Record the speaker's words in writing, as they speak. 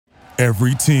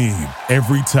Every team,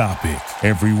 every topic,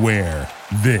 everywhere.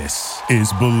 This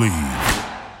is Believe.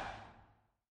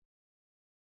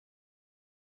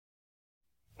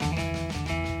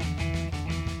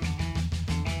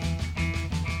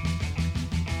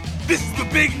 This is the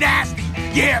Big Nasty.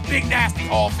 Yeah, Big Nasty,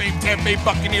 Hall of Fame Tampa Bay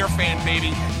Buccaneer fan,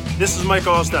 baby. This is Mike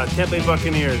Allstott, Tampa Bay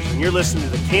Buccaneers, and you're listening to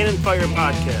the Cannon Fire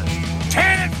Podcast.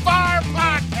 Cannon Fire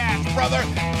Podcast, brother.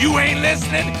 You ain't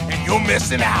listening, and you're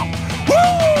missing out.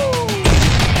 Woo!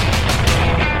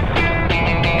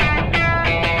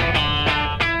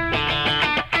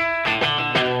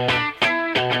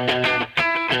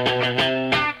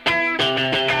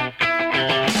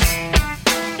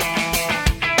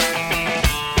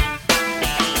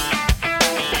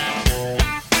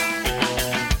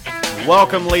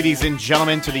 Welcome, ladies and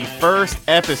gentlemen, to the first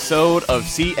episode of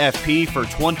CFP for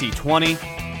 2020.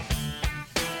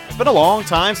 It's been a long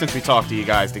time since we talked to you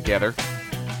guys together.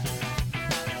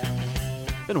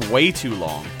 It's been way too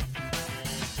long.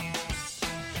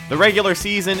 The regular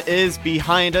season is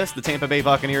behind us. The Tampa Bay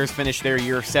Buccaneers finished their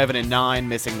year 7-9,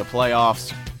 missing the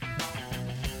playoffs.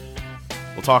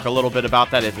 We'll talk a little bit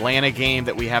about that Atlanta game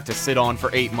that we have to sit on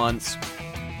for 8 months.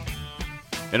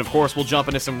 And of course, we'll jump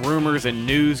into some rumors and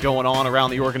news going on around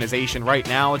the organization right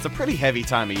now. It's a pretty heavy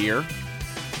time of year.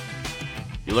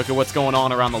 You look at what's going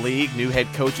on around the league. New head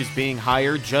coaches being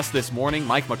hired just this morning.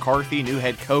 Mike McCarthy, new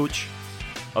head coach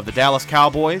of the Dallas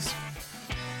Cowboys.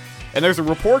 And there's a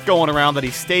report going around that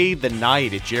he stayed the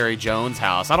night at Jerry Jones'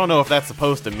 house. I don't know if that's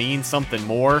supposed to mean something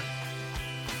more,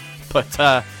 but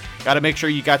got to make sure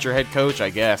you got your head coach, I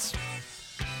guess.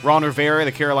 Ron Rivera,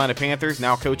 the Carolina Panthers,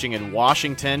 now coaching in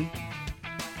Washington.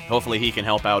 Hopefully he can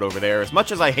help out over there. As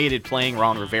much as I hated playing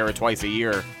Ron Rivera twice a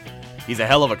year, he's a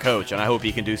hell of a coach, and I hope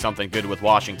he can do something good with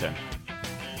Washington.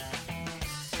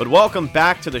 But welcome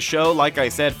back to the show. Like I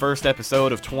said, first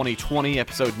episode of 2020,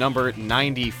 episode number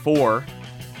 94.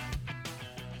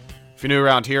 If you're new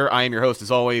around here, I am your host,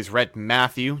 as always, Rhett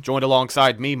Matthew. Joined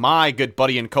alongside me, my good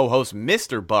buddy and co-host,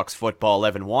 Mr. Bucks Football,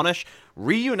 Evan Wanish.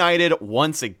 Reunited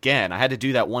once again. I had to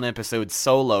do that one episode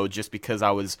solo just because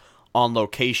I was on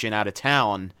location out of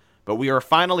town. But we are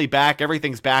finally back.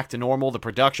 Everything's back to normal. The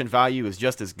production value is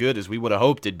just as good as we would have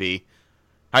hoped it'd be.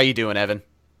 How you doing, Evan?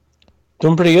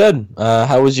 Doing pretty good.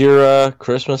 How was your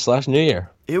Christmas/New Year?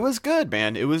 It was good,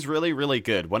 man. It was really, really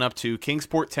good. Went up to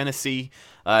Kingsport, Tennessee.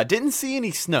 Didn't see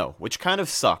any snow, which kind of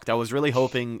sucked. I was really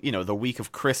hoping, the week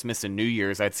of Christmas and New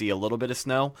Year's I'd see a little bit of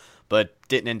snow, but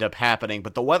didn't end up happening.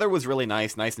 But the weather was really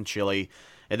nice and chilly.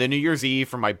 And then New Year's Eve,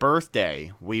 for my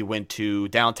birthday, we went to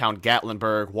downtown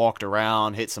Gatlinburg, walked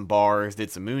around, hit some bars, did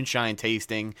some moonshine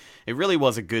tasting. It really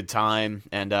was a good time,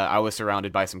 and I was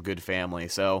surrounded by some good family,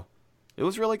 so it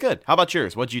was really good. How about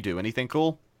yours? What'd you do? Anything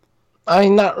cool?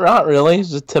 Not really.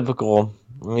 It's a typical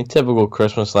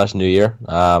Christmas/New Year.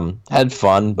 Had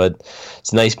fun, but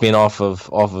it's nice being off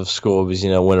of school because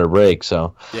winter break.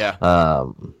 So yeah.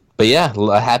 But yeah,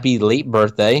 a happy late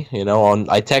birthday.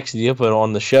 I texted you, but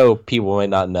on the show, people might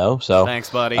not know. So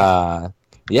thanks, buddy.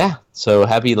 Yeah. So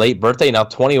happy late birthday. Now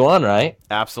 21, right?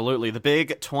 Absolutely, the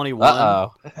big 21.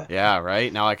 Uh-oh. Yeah,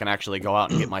 right. Now I can actually go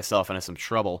out and get myself into some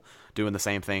trouble doing the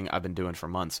same thing I've been doing for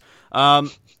months.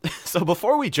 So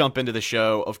before we jump into the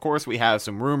show, of course, we have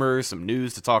some rumors, some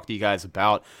news to talk to you guys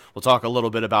about. We'll talk a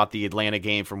little bit about the Atlanta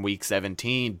game from Week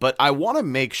 17, but I want to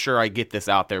make sure I get this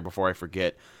out there before I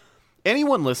forget.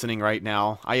 Anyone listening right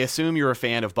now, I assume you're a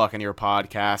fan of Buccaneer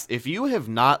Podcast. If you have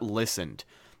not listened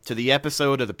to the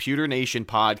episode of the Pewter Nation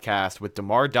podcast with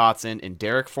DeMar Dotson and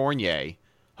Derek Fournier,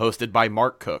 hosted by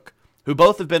Mark Cook, who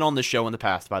both have been on the show in the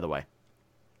past, by the way.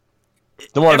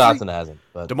 DeMar Dotson hasn't.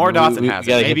 But DeMar Dotson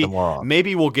hasn't.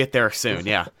 Maybe we'll get there soon,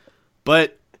 yeah.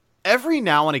 But every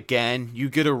now and again, you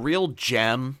get a real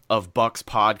gem of Bucks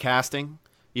podcasting.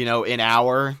 An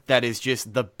hour that is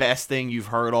just the best thing you've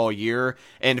heard all year.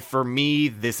 And for me,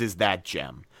 this is that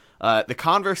gem. The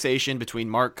conversation between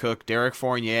Mark Cook, Derek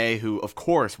Fournier, who, of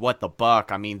course, what the Buck,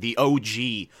 the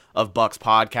OG of Bucks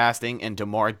podcasting, and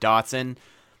DeMar Dotson,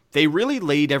 they really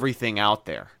laid everything out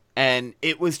there. And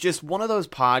it was just one of those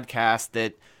podcasts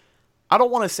that I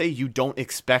don't want to say you don't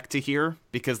expect to hear,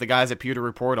 because the guys at Pewter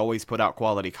Report always put out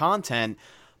quality content.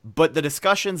 But the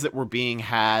discussions that were being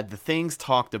had, the things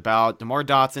talked about, DeMar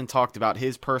Dotson talked about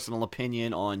his personal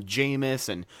opinion on Jameis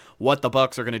and what the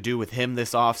Bucks are going to do with him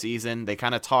this offseason. They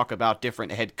kind of talk about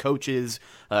different head coaches,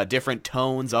 different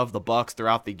tones of the Bucks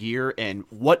throughout the year, and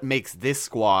what makes this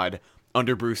squad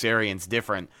under Bruce Arians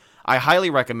different. I highly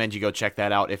recommend you go check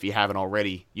that out if you haven't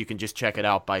already. You can just check it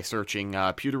out by searching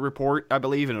Pewter Report, I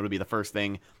believe, and it'll be the first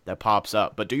thing that pops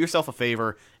up. But do yourself a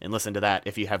favor and listen to that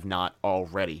if you have not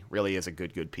already. Really is a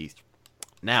good piece.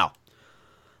 Now,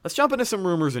 Let's jump into some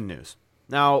rumors and news.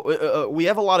 Now, we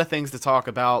have a lot of things to talk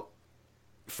about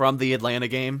from the Atlanta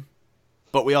game,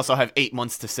 but we also have 8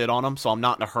 months to sit on them, so I'm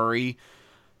not in a hurry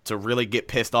to really get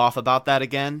pissed off about that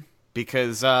again.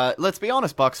 Because, let's be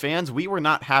honest, Bucs fans, we were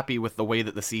not happy with the way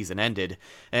that the season ended,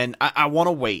 and I want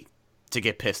to wait to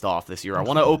get pissed off this year. I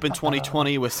want to open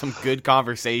 2020 with some good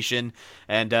conversation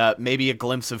and maybe a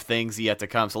glimpse of things yet to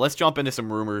come. So let's jump into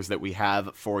some rumors that we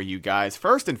have for you guys.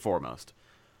 First and foremost,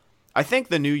 I think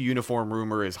the new uniform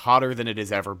rumor is hotter than it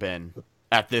has ever been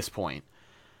at this point.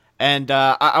 And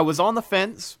I was on the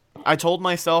fence. I told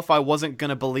myself I wasn't going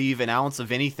to believe an ounce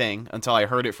of anything until I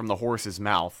heard it from the horse's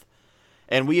mouth.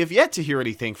 And we have yet to hear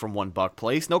anything from One Buck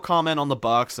Place. No comment on the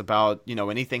Bucs about,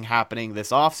 anything happening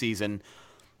this offseason.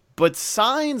 But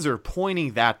signs are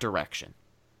pointing that direction.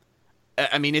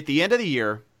 I mean, at the end of the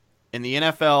year, in the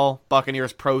NFL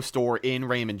Buccaneers Pro Store in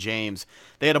Raymond James,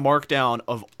 they had a markdown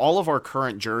of all of our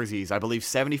current jerseys, I believe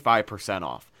 75%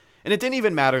 off. And it didn't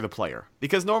even matter the player,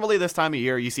 because normally this time of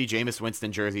year, you see Jameis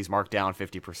Winston jerseys marked down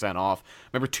 50% off.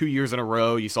 Remember 2 years in a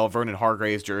row, you saw Vernon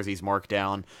Hargrave's jerseys marked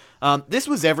down. This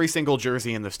was every single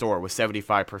jersey in the store was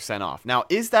 75% off. Now,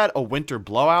 is that a winter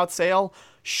blowout sale?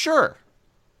 Sure.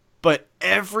 But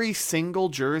every single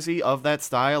jersey of that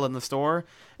style in the store,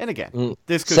 and again,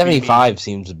 this could 75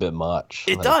 seems a bit much.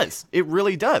 It does. It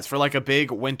really does for like a big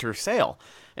winter sale.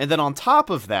 And then on top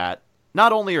of that,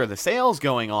 not only are the sales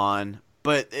going on,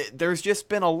 but there's just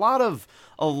been a lot of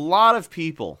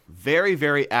people very,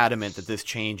 very adamant that this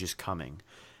change is coming.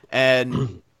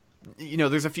 And,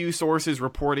 there's a few sources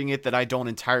reporting it that I don't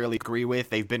entirely agree with.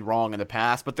 They've been wrong in the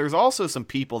past. But there's also some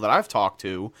people that I've talked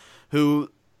to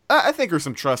who I think are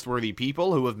some trustworthy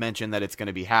people who have mentioned that it's going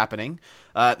to be happening.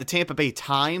 The Tampa Bay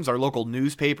Times, our local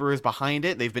newspaper, is behind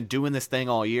it. They've been doing this thing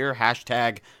all year.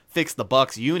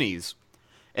 #FixTheBucsUnis.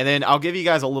 And then I'll give you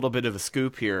guys a little bit of a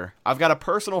scoop here. I've got a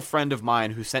personal friend of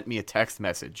mine who sent me a text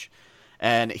message.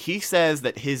 And he says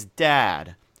that his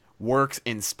dad works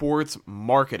in sports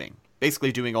marketing,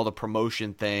 basically doing all the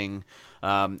promotion thing.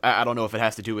 I don't know if it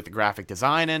has to do with the graphic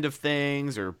design end of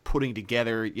things or putting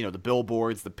together, the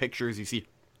billboards, the pictures you see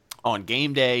on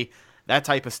game day, that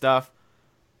type of stuff.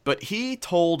 But he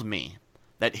told me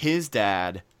that his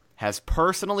dad has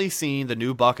personally seen the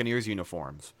new Buccaneers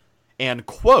uniforms and,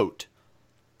 quote,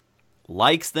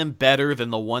 likes them better than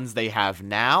the ones they have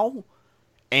now,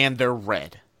 and they're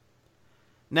red.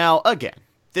 Now, again,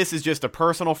 this is just a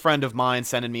personal friend of mine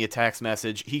sending me a text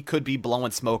message. He could be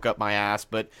blowing smoke up my ass,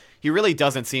 but he really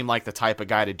doesn't seem like the type of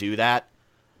guy to do that.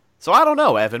 So I don't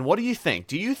know, Evan, what do you think?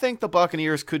 Do you think the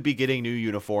Buccaneers could be getting new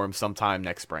uniforms sometime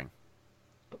next spring?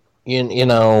 There's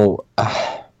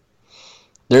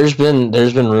been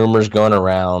rumors going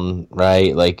around,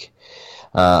 right? Like,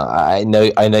 I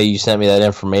know you sent me that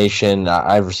information.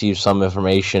 I've received some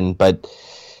information, but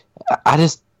I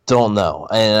just don't know.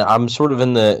 And I'm sort of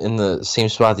in the same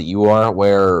spot that you are,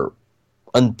 where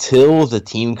until the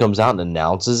team comes out and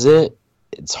announces it,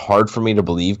 it's hard for me to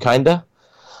believe, kinda.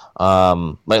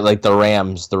 Like the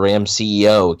Rams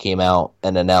CEO came out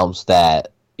and announced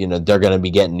that, they're going to be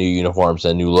getting new uniforms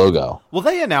and a new logo. Well,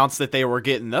 they announced that they were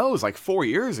getting those like 4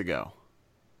 years ago.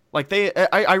 Like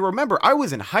I remember I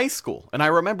was in high school and I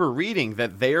remember reading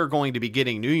that they are going to be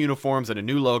getting new uniforms and a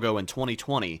new logo in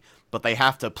 2020, but they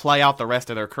have to play out the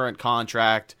rest of their current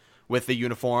contract with the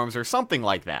uniforms or something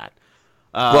like that.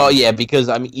 Well, yeah, because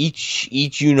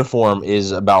each uniform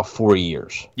is about 4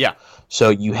 years. Yeah. So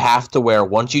you have to wear,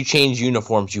 once you change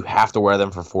uniforms, you have to wear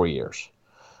them for 4 years.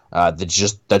 That's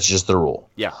just the rule.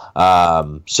 Yeah.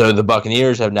 So the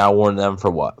Buccaneers have now worn them for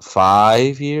what,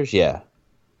 5 years? Yeah.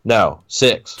 No,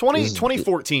 6.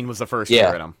 2014 was the first year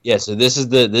at them. Yeah. So this was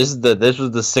the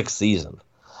 6th season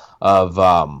of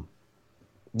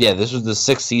this was the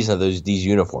 6th season of these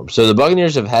uniforms. So the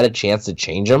Buccaneers have had a chance to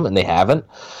change them and they haven't.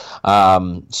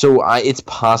 So it's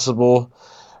possible.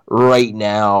 Right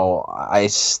now, I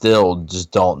still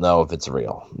just don't know if it's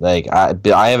real. Like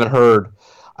I haven't heard.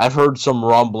 I've heard some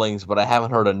rumblings, but I haven't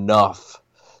heard enough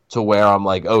to where I'm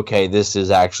like, okay, this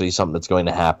is actually something that's going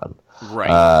to happen.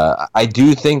 Right. I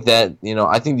do think that,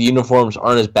 I think the uniforms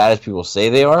aren't as bad as people say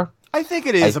they are. I think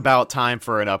it is about time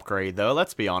for an upgrade, though.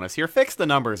 Let's be honest here. Fix the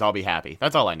numbers. I'll be happy.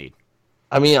 That's all I need.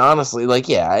 I mean, honestly,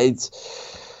 there's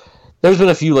been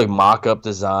a few mock-up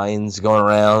designs going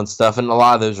around and stuff, and a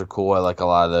lot of those are cool. I like a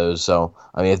lot of those. So,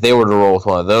 I mean, if they were to roll with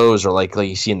one of those, or like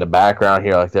you see in the background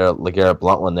here, like Garrett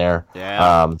Blunt one there,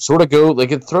 sort of go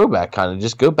like a throwback kind of,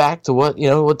 just go back to what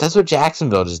that's what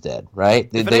Jacksonville just did, right?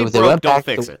 If it ain't broke, don't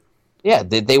fix it. Yeah,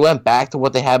 they went back to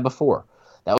what they had before.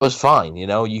 That was fine.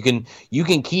 You can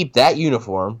keep that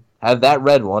uniform have that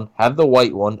red one, have the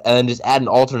white one, and then just add an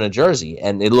alternate jersey,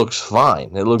 and it looks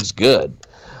fine. It looks good.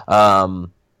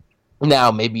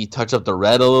 Now, maybe touch up the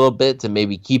red a little bit to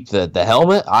maybe keep the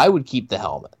helmet. I would keep the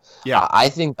helmet. Yeah, I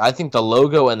think the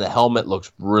logo and the helmet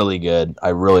looks really good. I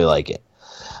really like it.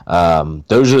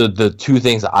 Those are the two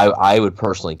things I would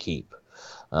personally keep.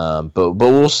 But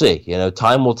we'll see.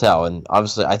 Time will tell. And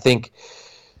obviously, I think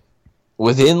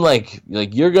within like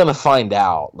you're gonna find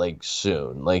out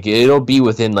soon. It'll be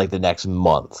within the next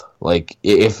month.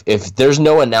 If there's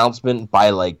no announcement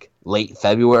by late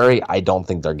February, I don't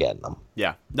think they're getting them.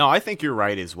 Yeah. No, I think you're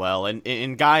right as well.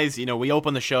 And guys, we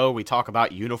open the show, we talk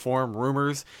about uniform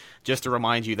rumors, just to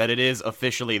remind you that it is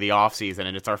officially the offseason,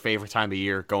 and it's our favorite time of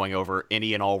year going over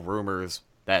any and all rumors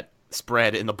that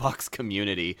spread in the Bucks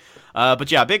community.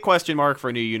 But yeah, big question mark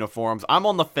for new uniforms. I'm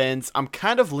on the fence. I'm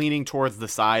kind of leaning towards the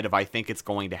side of I think it's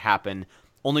going to happen,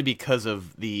 only because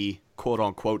of the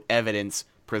quote-unquote evidence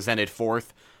presented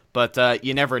forth. But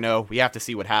you never know. We have to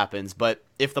see what happens. But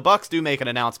if the Bucks do make an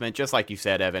announcement, just like you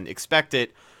said, Evan, expect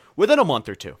it within a month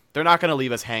or two. They're not going to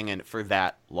leave us hanging for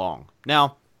that long.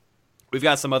 Now, we've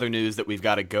got some other news that we've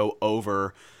got to go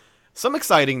over. Some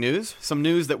exciting news. Some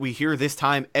news that we hear this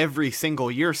time every single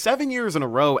year. 7 years in a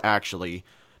row, actually.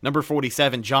 Number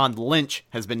 47, John Lynch,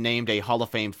 has been named a Hall of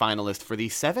Fame finalist for the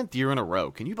 7th year in a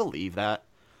row. Can you believe that?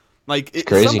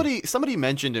 Somebody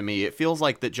mentioned to me, it feels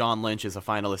like that John Lynch is a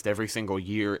finalist every single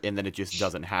year, and then it just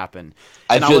doesn't happen.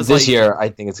 I feel this year, I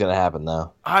think it's going to happen,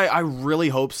 though. I really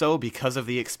hope so because of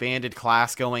the expanded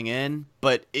class going in,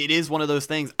 but it is one of those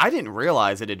things. I didn't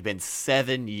realize it had been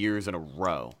 7 years in a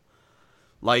row.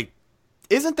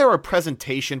 Isn't there a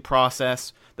presentation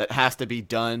process that has to be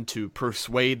done to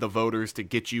persuade the voters to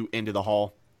get you into the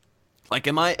Hall?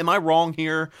 Am I wrong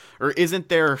here, or isn't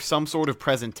there some sort of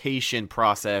presentation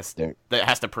process that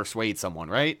has to persuade someone,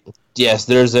 right? Yes,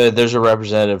 there's a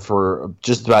representative for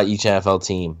just about each NFL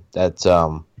team that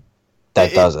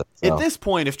does it. So. At this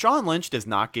point, if John Lynch does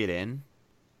not get in,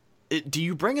 do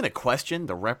you bring into question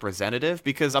the representative?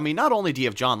 Because not only do you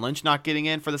have John Lynch not getting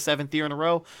in for the 7th year in a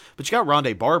row, but you got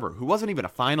Rondé Barber, who wasn't even a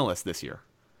finalist this year.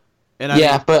 And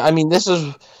this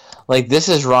is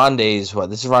Rondé's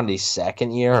This is Rondé's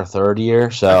 2nd year or 3rd year.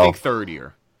 So I think 3rd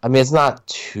year. It's not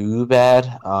too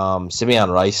bad. Simeon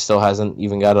Rice still hasn't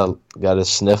even got a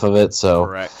sniff of it. So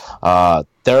correct.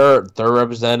 Their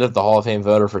representative, the Hall of Fame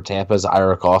voter for Tampa, is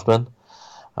Ira Kaufman.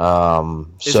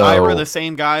 Is Ira the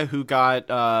same guy who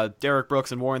got Derek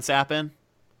Brooks and Warren Sapp in?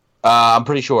 I'm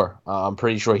pretty sure.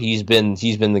 He's been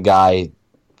the guy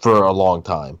for a long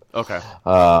time. Okay.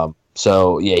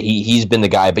 So yeah, he's been the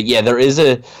guy. But yeah, there is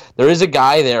a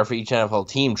guy there for each NFL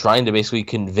team trying to basically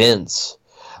convince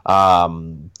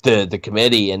the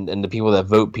committee and the people that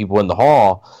vote people in the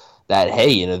Hall that,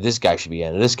 hey, this guy should be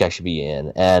in, this guy should be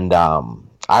in. And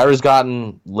Ira's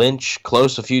gotten Lynch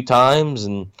close a few times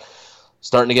and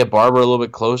starting to get Barber a little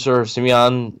bit closer.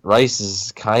 Simeon Rice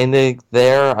is kind of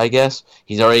there, I guess.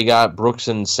 He's already got Brooks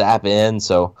and Sapp in,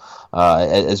 so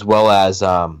as well as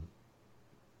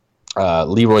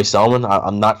Leroy Selman.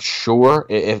 I'm not sure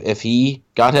if he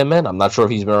got him in. I'm not sure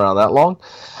if he's been around that long.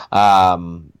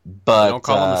 But don't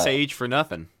call him the Sage for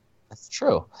nothing. That's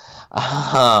true.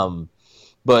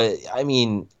 But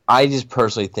I just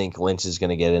personally think Lynch is going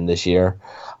to get in this year.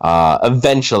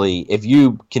 Eventually, if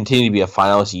you continue to be a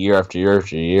finalist year after year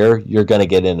after year, you're going to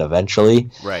get in eventually.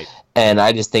 Right. And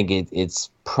I just think it's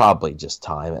probably just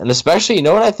time. And especially,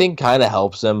 what I think kind of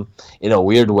helps him in a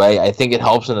weird way? I think it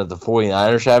helps him that the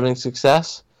 49ers are having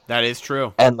success. That is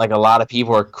true. And a lot of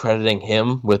people are crediting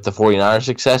him with the 49ers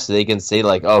success. So they can say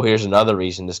oh, here's another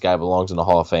reason this guy belongs in the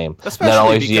Hall of Fame. Especially not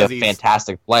only is he a because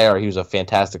fantastic player, he was a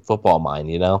fantastic football mind,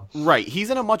 Right. He's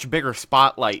in a much bigger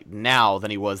spotlight now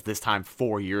than he was this time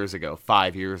 4 years ago,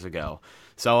 5 years ago.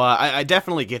 So I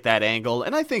definitely get that angle,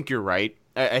 and I think you're right.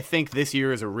 I think this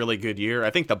year is a really good year. I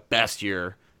think the best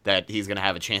year that he's going to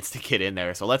have a chance to get in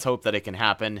there. So let's hope that it can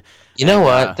happen. You know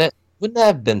what? Wouldn't that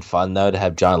have been fun, though, to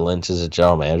have John Lynch as a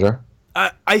general manager?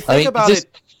 I think about it.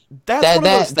 That's one of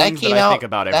those things that I think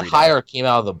about every day. That hire came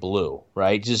out of the blue,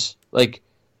 right? Just the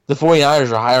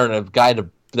 49ers are hiring a guy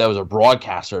that was a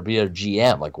broadcaster to be a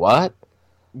GM. What?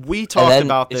 We talked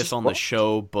about this on the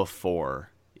show before.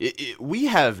 We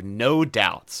have no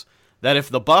doubts that if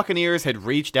the Buccaneers had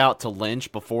reached out to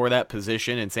Lynch before that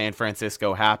position in San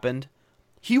Francisco happened,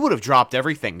 he would have dropped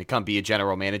everything to come be a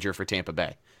general manager for Tampa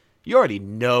Bay. You already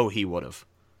know he would have.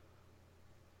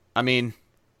 Am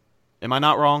I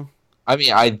not wrong?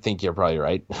 I think you're probably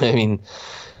right.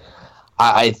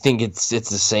 I think it's the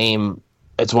same.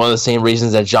 It's one of the same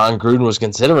reasons that John Gruden was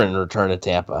considering a return to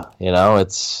Tampa.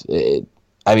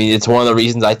 I mean, it's one of the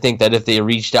reasons I think that if they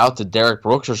reached out to Derek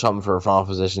Brooks or something for a front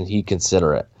office position, he'd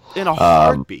consider it. In a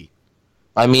heartbeat.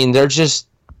 I mean, they're just,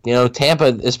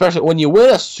 Tampa, especially when you win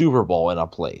a Super Bowl in a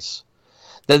place,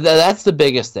 that's the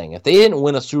biggest thing. If they didn't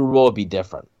win a Super Bowl, it'd be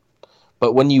different.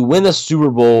 But when you win a Super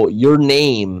Bowl, your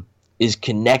name is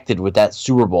connected with that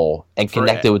Super Bowl and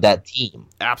connected with that team.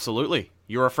 Absolutely.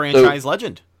 You're a franchise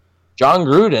legend. John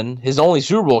Gruden, his only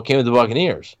Super Bowl came with the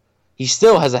Buccaneers. He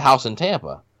still has a house in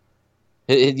Tampa.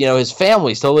 His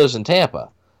family still lives in Tampa.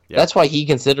 Yep. That's why he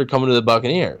considered coming to the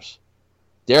Buccaneers.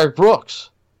 Derek Brooks.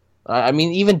 I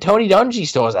mean, even Tony Dungy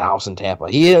still has a house in Tampa.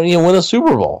 He didn't win a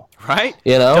Super Bowl. Right?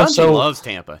 Dungy loves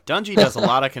Tampa. Dungy does a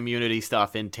lot of community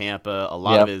stuff in Tampa, a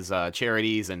lot of his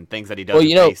charities and things that he does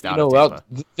based out of Tampa.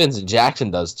 Vincent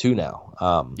Jackson does too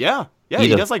now. Yeah, he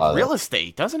does like real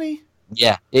estate, doesn't he?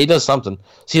 Yeah, he does something.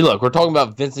 See, look, we're talking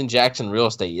about Vincent Jackson real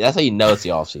estate. That's how you know it's the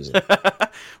offseason.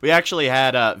 We actually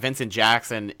had Vincent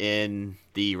Jackson in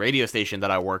the radio station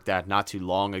that I worked at not too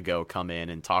long ago come in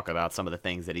and talk about some of the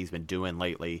things that he's been doing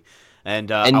lately. And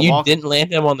you didn't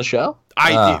land him on the show?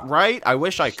 I did, right? I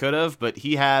wish I could have, but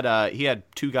he had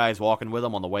two guys walking with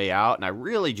him on the way out, and I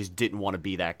really just didn't want to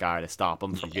be that guy to stop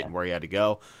him from getting where he had to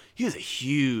go. He was a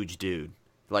huge dude.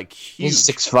 Like huge. He's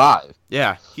 6'5".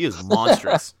 Yeah, he is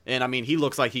monstrous. And I mean, he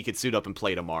looks like he could suit up and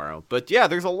play tomorrow. But yeah,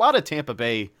 there's a lot of Tampa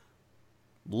Bay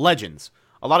legends,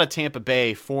 a lot of Tampa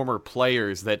Bay former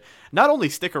players that not only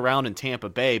stick around in Tampa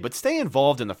Bay, but stay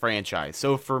involved in the franchise.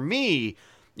 So for me,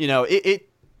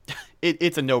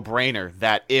 it's a no-brainer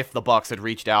that if the Bucs had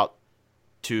reached out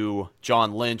to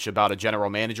John Lynch about a general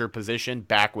manager position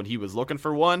back when he was looking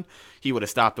for one, he would have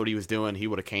stopped what he was doing. He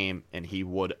would have came and he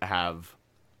would have,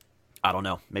 I don't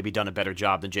know, maybe done a better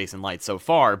job than Jason Light so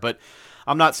far, but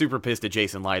I'm not super pissed at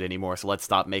Jason Light anymore, so let's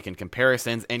stop making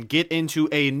comparisons and get into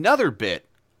another bit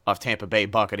of Tampa Bay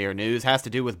Buccaneer news. It has to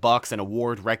do with Bucs and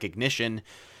award recognition.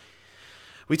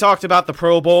 We talked about the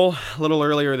Pro Bowl a little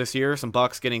earlier this year, some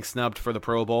Bucs getting snubbed for the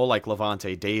Pro Bowl like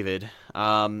Lavonte David.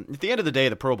 At the end of the day,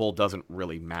 the Pro Bowl doesn't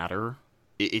really matter.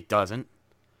 It doesn't.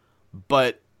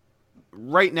 But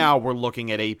right now we're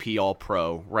looking at AP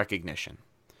All-Pro recognition.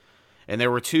 And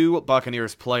there were two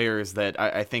Buccaneers players that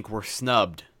I think were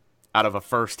snubbed out of a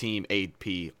first-team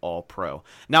AP All-Pro.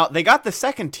 Now, they got the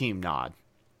second-team nod.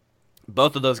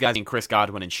 Both of those guys being Chris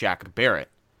Godwin and Shaq Barrett.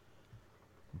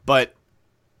 But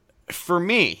for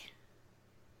me,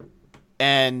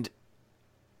 and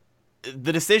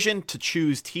the decision to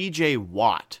choose TJ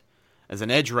Watt as an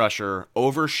edge rusher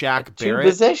over Shaq Barrett. Two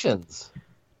positions.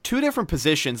 Two different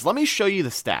positions. Let me show you the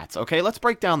stats, okay? Let's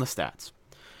break down the stats.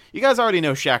 You guys already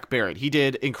know Shaq Barrett. He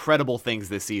did incredible things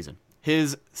this season.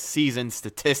 His season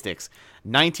statistics,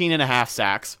 19.5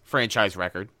 sacks, franchise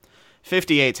record,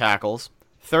 58 tackles,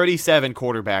 37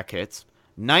 quarterback hits,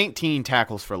 19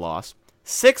 tackles for loss,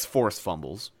 6 forced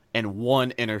fumbles, and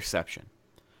 1 interception.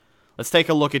 Let's take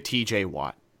a look at TJ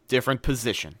Watt. Different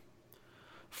position.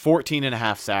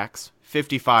 14.5 sacks,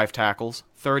 55 tackles,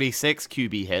 36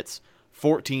 QB hits,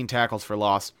 14 tackles for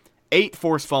loss, 8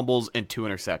 forced fumbles, and 2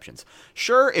 interceptions.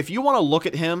 Sure, if you want to look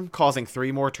at him causing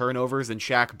 3 more turnovers than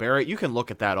Shaq Barrett, you can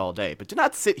look at that all day. But do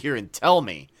not sit here and tell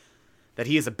me that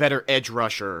he is a better edge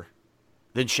rusher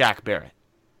than Shaq Barrett.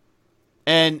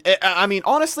 And, I mean,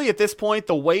 honestly, at this point,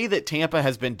 the way that Tampa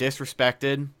has been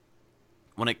disrespected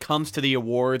when it comes to the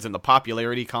awards and the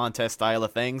popularity contest style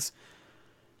of things,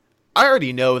 I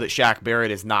already know that Shaq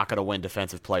Barrett is not going to win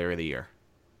Defensive Player of the Year.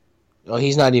 Well,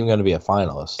 he's not even going to be a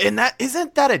finalist. And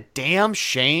isn't that a damn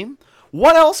shame?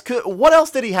 What else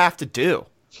did he have to do?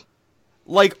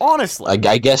 Like, honestly.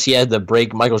 I guess he had to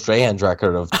break Michael Strahan's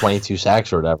record of 22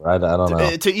 sacks or whatever. I don't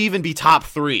know. To even be top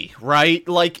 3, right?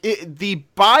 Like, the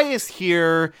bias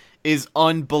here is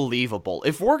unbelievable.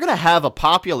 If we're going to have a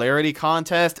popularity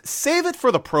contest, save it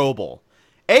for the Pro Bowl.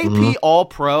 AP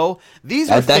All-Pro,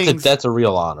 that's a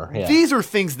real honor. Yeah. These are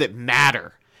things that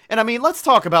matter. And I mean, let's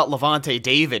talk about Lavonte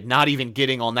David not even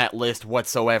getting on that list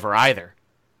whatsoever either.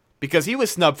 Because he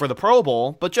was snubbed for the Pro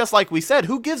Bowl, but just like we said,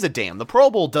 who gives a damn? The Pro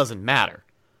Bowl doesn't matter.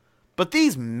 But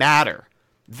these matter.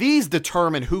 These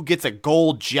determine who gets a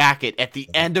gold jacket at the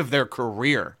end of their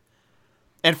career.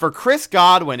 And for Chris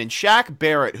Godwin and Shaq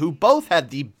Barrett, who both had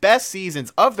the best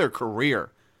seasons of their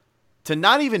career, to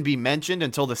not even be mentioned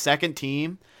until the second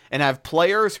team and have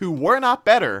players who were not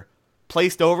better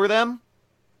placed over them,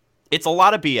 it's a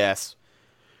lot of BS.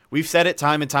 We've said it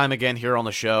time and time again here on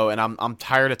the show, and I'm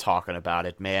tired of talking about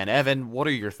it, man. Evan, what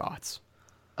are your thoughts?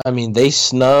 I mean, they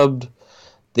snubbed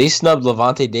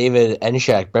Lavonte David and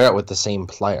Shaq Barrett with the same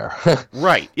player.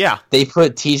 Right, yeah. They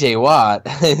put TJ Watt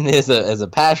in as a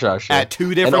pass rusher at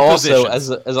 2 different and also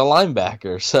positions. as a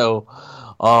linebacker. So,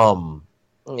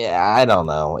 Yeah, I don't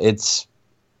know.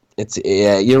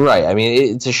 Yeah, you're right. I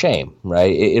mean, it's a shame,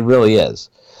 right? It really is.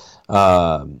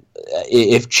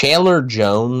 If Chandler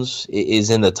Jones is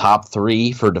in the top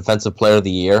 3 for Defensive Player of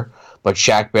the Year, but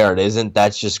Shaq Barrett isn't,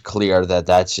 that's just clear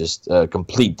that's just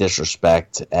complete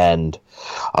disrespect. And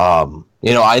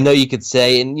I know you could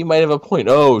say, and you might have a point.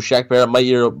 Oh, Shaq Barrett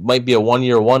might be a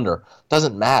 1-year wonder.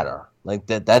 Doesn't matter. Like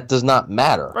that does not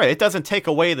matter. Right. It doesn't take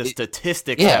away the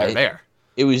statistics that are there.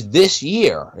 It was this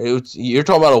year. You're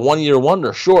talking about a 1-year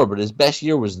wonder, sure, but his best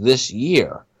year was this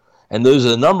year, and those are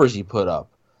the numbers he put up.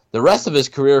 The rest of his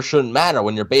career shouldn't matter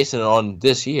when you're basing it on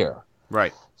this year.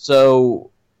 Right.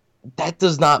 So that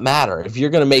does not matter. If you're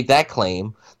going to make that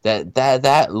claim,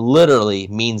 that literally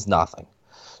means nothing.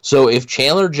 So if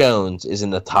Chandler Jones is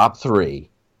in the top 3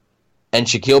 and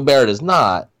Shaquille Barrett is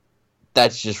not,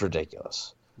 that's just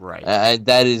ridiculous. Right.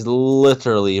 That is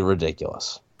literally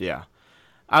ridiculous. Yeah.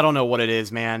 I don't know what it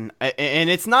is, man. And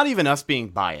it's not even us being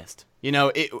biased.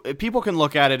 People can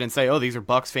look at it and say, oh, these are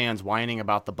Bucks fans whining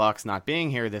about the Bucks not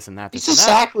being here, this and that. He's a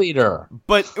sack leader.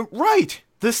 But, right,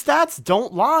 the stats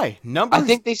don't lie. Numbers. I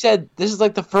think they said this is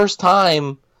like the first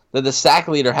time that the sack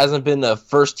leader hasn't been a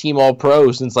first-team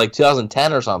All-Pro since like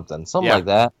 2010 or something like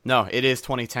that. No, it is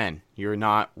 2010. You're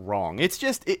not wrong. It's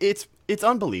just, it's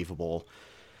unbelievable.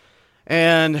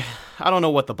 And I don't know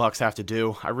what the Bucks have to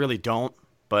do. I really don't,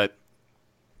 but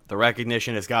the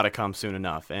recognition has got to come soon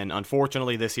enough. And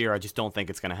unfortunately this year, I just don't think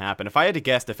it's going to happen. If I had to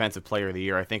guess Defensive Player of the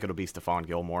Year, I think it'll be Stephon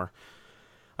Gilmore.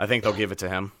 I think they'll give it to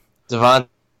him. Devontae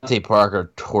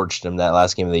Parker torched him that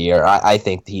last game of the year. I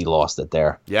think he lost it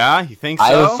there. Yeah, you think so?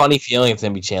 I have a funny feeling it's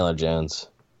going to be Chandler Jones.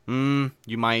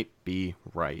 You might be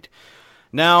right.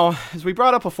 Now, as we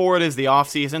brought up before, it is the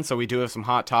offseason, so we do have some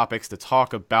hot topics to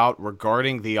talk about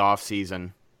regarding the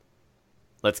offseason.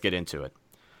 Let's get into it.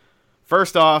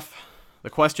 First off, the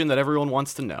question that everyone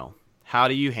wants to know. How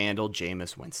do you handle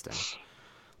Jameis Winston?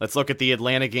 Let's look at the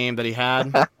Atlanta game that he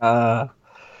had.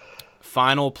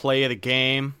 Final play of the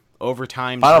game.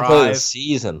 Overtime drive. Final play of the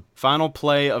season. Final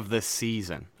play of the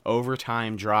season.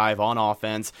 Overtime drive on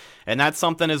offense. And that's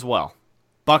something as well.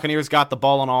 Buccaneers got the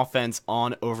ball on offense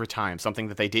on overtime. Something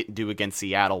that they didn't do against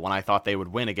Seattle when I thought they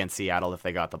would win against Seattle if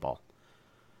they got the ball.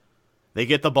 They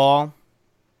get the ball.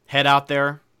 Head out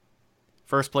there.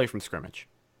 First play from scrimmage.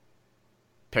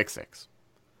 Pick 6.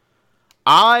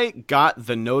 I got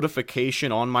the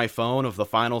notification on my phone of the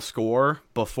final score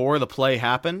before the play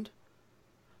happened.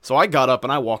 So I got up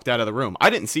and I walked out of the room. I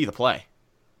didn't see the play.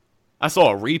 I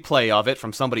saw a replay of it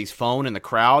from somebody's phone in the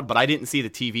crowd, but I didn't see the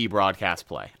TV broadcast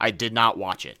play. I did not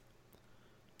watch it.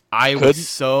 I was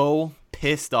so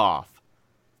pissed off.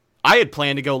 I had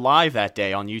planned to go live that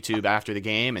day on YouTube after the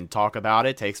game and talk about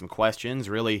it, take some questions,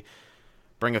 really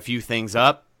bring a few things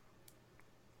up.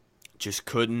 Just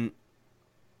couldn't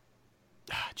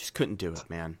do it,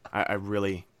 man. I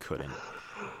really couldn't.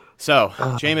 So,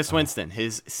 Jameis Winston,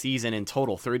 his season in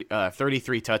total,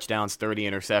 33 touchdowns, 30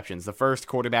 interceptions. The first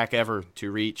quarterback ever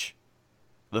to reach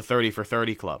the 30 for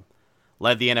 30 club.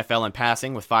 Led the NFL in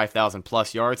passing with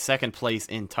 5,000-plus yards. Second place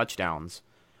in touchdowns.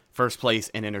 First place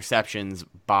in interceptions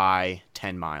by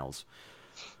 10 miles.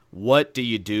 What do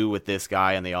you do with this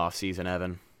guy in the offseason,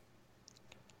 Evan?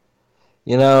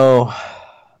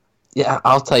 Yeah,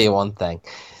 I'll tell you one thing.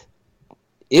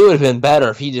 It would have been better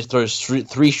if he just throws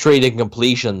 3 straight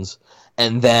incompletions,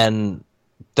 and then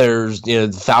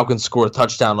the Falcons score a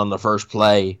touchdown on the first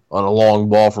play on a long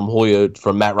ball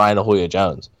from Matt Ryan to Julio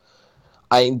Jones.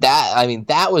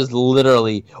 That was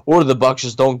literally, or the Bucs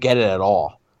just don't get it at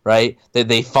all, right?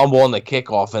 They fumble on the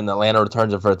kickoff and Atlanta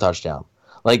returns it for a touchdown.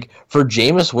 Like, for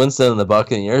Jameis Winston and the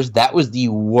Buccaneers, that was the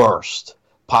worst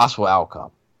possible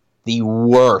outcome. The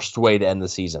worst way to end the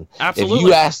season.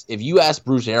 Absolutely. If you ask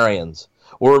Bruce Arians,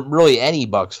 or really any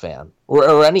Bucs fan,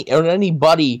 or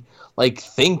anybody like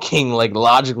thinking like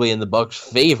logically in the Bucs'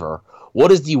 favor,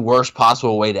 what is the worst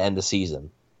possible way to end the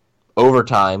season?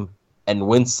 Overtime, and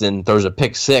Winston throws a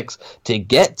pick 6 to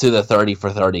get to the 30 for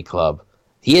 30 club.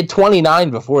 He had 29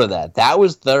 before that. That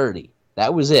was 30.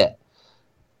 That was it.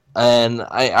 And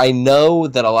I know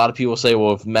that a lot of people say,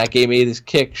 well, if Matt Gay made his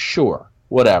kick, sure,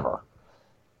 whatever.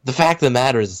 The fact of the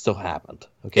matter is it still happened.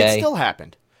 Okay, it still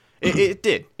happened. It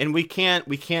did, and we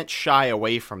can't shy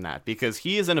away from that because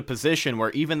he is in a position where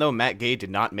even though Matt Gay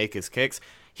did not make his kicks,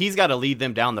 he's got to lead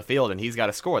them down the field and he's got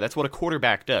to score. That's what a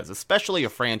quarterback does, especially a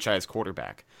franchise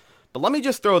quarterback. But let me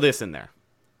just throw this in there.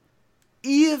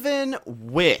 Even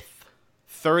with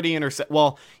 30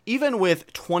 even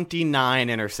with 29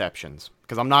 interceptions,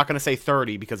 because I'm not going to say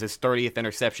 30 because his 30th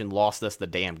interception lost us the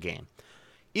damn game.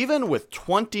 Even with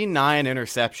 29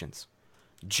 interceptions,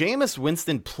 Jameis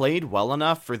Winston played well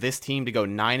enough for this team to go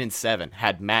 9-7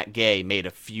 had Matt Gay made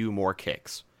a few more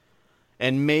kicks.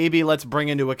 And maybe let's bring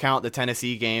into account the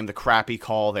Tennessee game, the crappy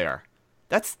call there.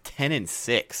 That's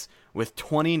 10-6 with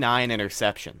 29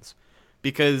 interceptions.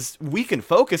 Because we can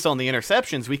focus on the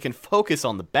interceptions, we can focus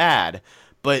on the bad,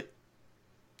 but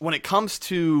when it comes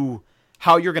to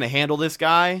how you're going to handle this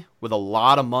guy with a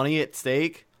lot of money at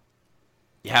stake,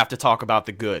 you have to talk about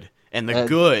the good. And the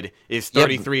good is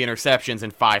 33 interceptions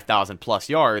and 5,000 plus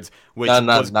yards, which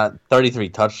not 33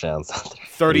 touchdowns.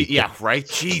 30, yeah, right?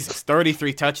 Jesus,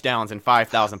 33 touchdowns and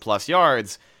 5,000 plus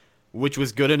yards, which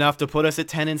was good enough to put us at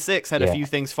 10-6. Had a few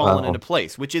things fallen into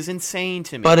place, which is insane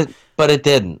to me. But it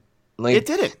didn't. Like, it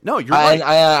didn't. No, you're right.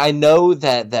 I know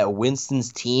that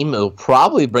Winston's team will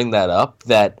probably bring that up.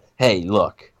 That hey,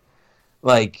 look,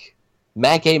 like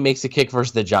Matt Gay makes a kick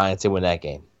versus the Giants, they win that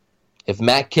game. If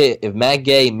Matt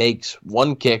Gay makes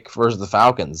one kick versus the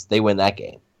Falcons, they win that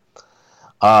game.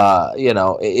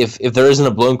 If there isn't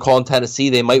a blown call in Tennessee,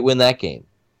 they might win that game.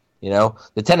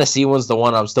 The Tennessee one's the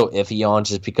one I'm still iffy on,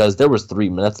 just because there was 3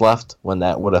 minutes left when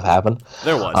that would have happened.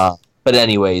 There was. But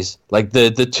anyways, like the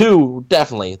two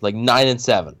definitely like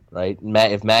 9-7, right?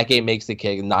 If Matt Gay makes the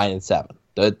kick, 9-7,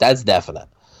 that's definite.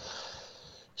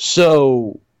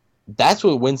 So that's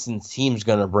what Winston's team's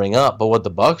going to bring up. But what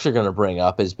the Bucs are going to bring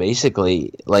up is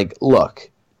basically like, look,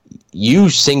 you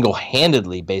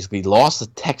single-handedly basically lost the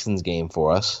Texans game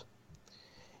for us.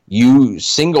 You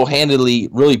single-handedly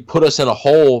really put us in a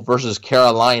hole versus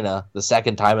Carolina the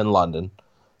second time in London,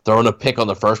 throwing a pick on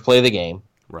the first play of the game.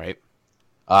 Right.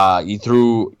 You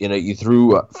threw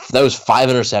that was 5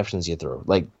 interceptions you threw.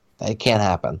 Like, that can't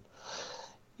happen.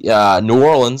 New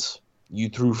Orleans, you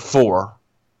threw 4.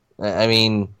 I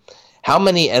mean, how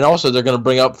many? And also, they're going to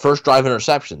bring up first drive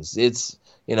interceptions. It's,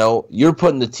 you're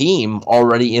putting the team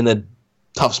already in a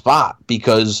tough spot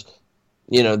because,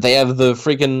 they have the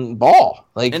freaking ball.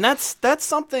 Like, and that's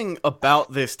something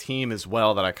about this team as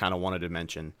well that I kind of wanted to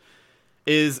mention.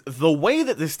 Is the way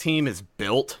that this team is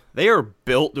built, they are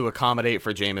built to accommodate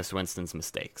for Jameis Winston's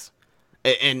mistakes.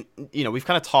 And we've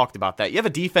kind of talked about that. You have a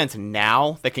defense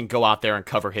now that can go out there and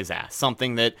cover his ass.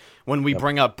 Something that when we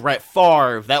bring up Brett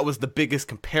Favre, that was the biggest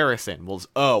comparison.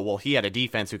 He had a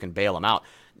defense who can bail him out.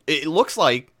 It looks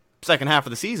like second half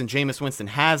of the season, Jameis Winston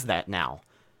has that now.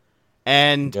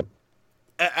 And,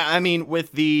 I mean,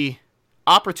 with the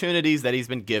opportunities that he's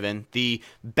been given, the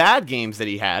bad games that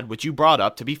he had, which you brought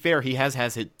up, to be fair, he has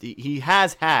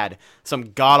had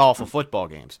some god-awful football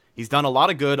games. He's done a lot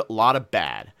of good, a lot of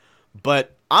bad.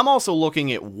 But I'm also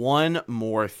looking at one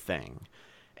more thing.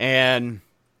 And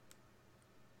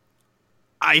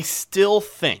I still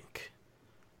think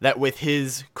that with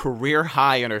his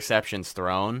career-high interceptions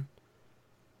thrown,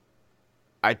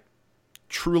 I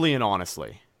truly and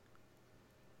honestly,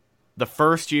 the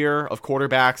first year of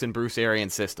quarterbacks in Bruce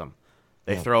Arians' system,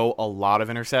 they throw a lot of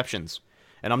interceptions.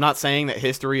 And I'm not saying that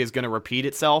history is going to repeat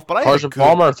itself, but Carson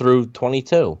Palmer threw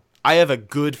 22. I have a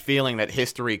good feeling that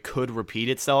history could repeat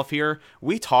itself here.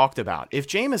 We talked about if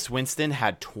Jameis Winston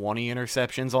had 20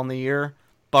 interceptions on the year,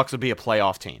 Bucs would be a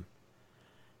playoff team.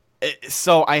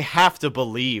 So I have to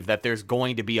believe that there's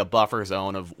going to be a buffer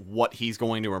zone of what he's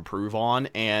going to improve on,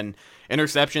 and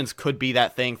interceptions could be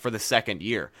that thing for the second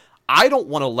year. I don't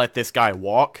want to let this guy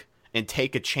walk and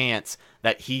take a chance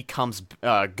that he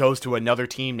goes to another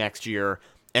team next year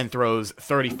and throws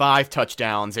 35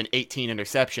 touchdowns and 18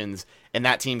 interceptions, and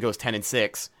that team goes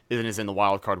 10-6 and is in the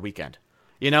wild card weekend.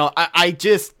 I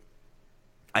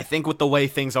think with the way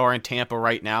things are in Tampa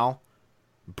right now,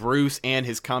 Bruce and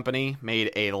his company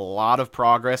made a lot of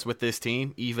progress with this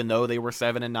team, even though they were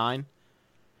 7-9.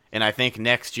 And I think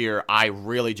next year, I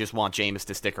really just want Jameis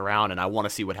to stick around, and I want to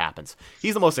see what happens.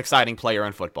 He's the most exciting player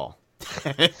in football.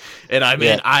 And I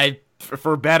mean,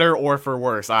 for better or for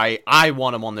worse, I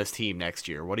want him on this team next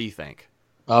year. What do you think?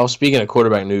 Oh, speaking of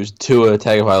quarterback news, Tua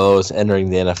Tagovailoa is entering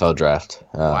the NFL draft.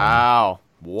 Wow.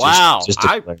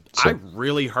 I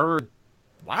really heard.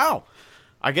 Wow.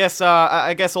 I guess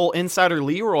old Insider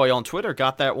Leroy on Twitter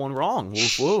got that one wrong.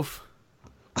 Woof woof.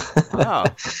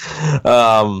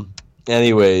 Wow.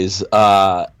 Anyways,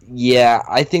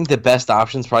 I think the best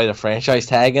option is probably to franchise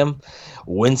tag him.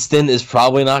 Winston is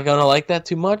probably not going to like that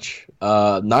too much.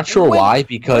 Not sure why,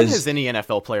 because... When has any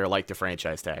NFL player liked to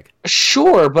franchise tag?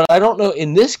 Sure, but I don't know.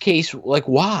 In this case, like,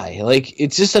 why? Like,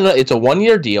 it's just it's a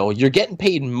one-year deal. You're getting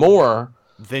paid more.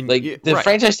 The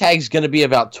franchise tag is going to be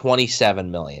about $27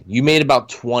 million. You made about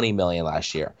 $20 million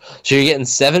last year. So you're getting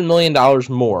 $7 million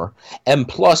more. And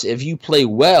plus, if you play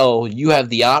well, you have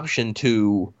the option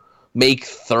to make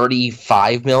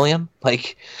 $35 million.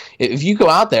 Like, if you go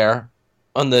out there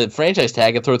on the franchise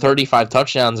tag and throw 35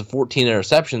 touchdowns and 14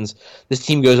 interceptions, this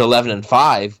team goes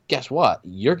 11-5. Guess what?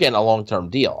 You're getting a long-term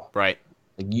deal. Right.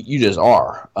 Like, you just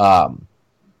are. But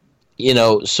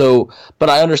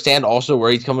I understand also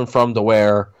where he's coming from, to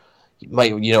where you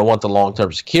might, want the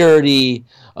long-term security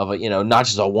of not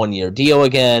just a 1-year deal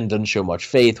again, doesn't show much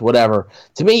faith, whatever.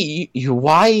 To me,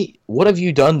 what have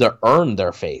you done to earn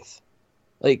their faith?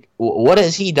 Like, what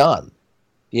has he done?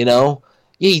 Yeah,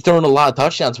 he's throwing a lot of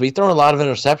touchdowns, but he's throwing a lot of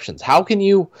interceptions. How can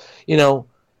you, if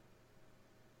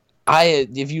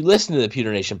you listen to the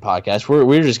Pewter Nation podcast,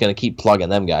 we're just going to keep plugging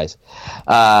them guys.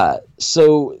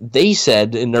 So they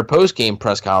said in their post-game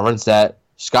press conference that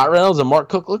Scott Reynolds and Mark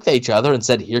Cook looked at each other and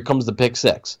said, "Here comes the pick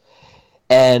six."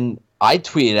 And I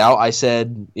tweeted out, I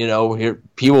said, here,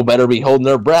 people better be holding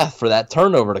their breath for that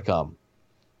turnover to come.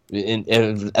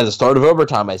 At the start of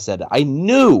overtime, I said, I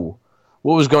knew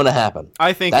what was going to happen.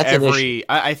 I think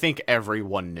I think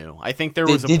everyone knew. I think there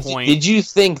was a point. Did you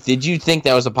think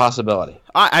that was a possibility?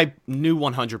 I knew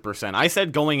 100%. I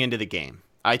said going into the game,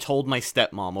 I told my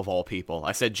stepmom of all people,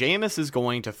 I said, Jameis is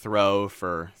going to throw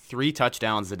for 3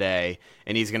 touchdowns a day,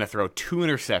 and he's going to throw 2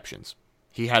 interceptions.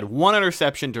 He had 1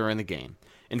 interception during the game.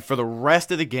 And for the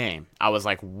rest of the game, I was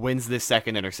like, when's this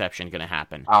second interception going to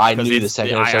happen? I knew the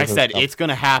second interception. I said, it's going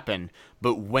to happen,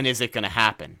 but when is it going to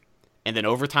happen? And then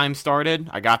overtime started.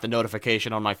 I got the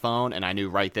notification on my phone, and I knew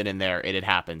right then and there it had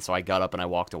happened. So I got up and I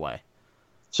walked away.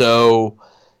 So,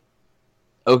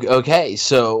 okay.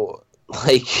 So,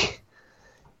 like,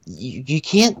 you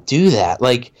can't do that.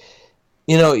 Like,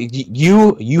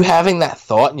 you having that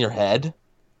thought in your head,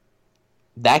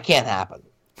 that can't happen.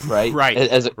 Right, right.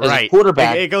 As a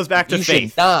quarterback, it goes back to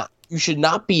faith. You should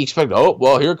not be expecting, oh,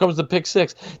 well, here comes the pick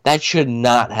six. That should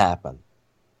not happen.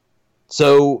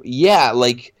 So yeah,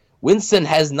 like, Winston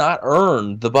has not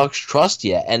earned the Bucs' trust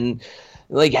yet, and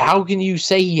like, how can you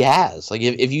say he has? Like,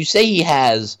 if you say he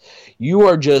has, you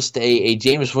are just a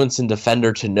Jameis Winston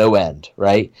defender to no end,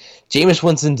 right? Jameis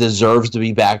Winston deserves to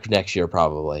be back next year,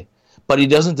 probably. But he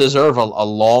doesn't deserve a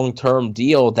long-term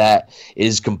deal that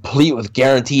is complete with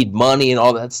guaranteed money and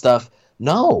all that stuff.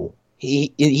 No,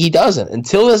 he doesn't.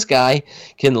 Until this guy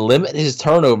can limit his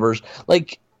turnovers.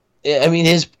 Like, I mean,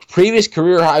 his previous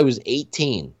career high was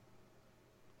 18,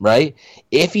 right?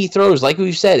 If he throws, like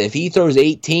we've said, if he throws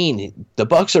 18, the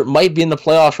Bucs might be in the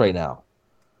playoffs right now.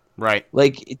 Right.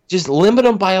 Like, just limit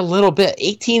them by a little bit.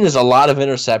 18 is a lot of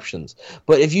interceptions.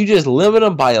 But if you just limit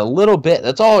them by a little bit,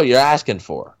 that's all you're asking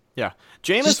for. Yeah.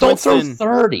 Jameis Just don't Winston,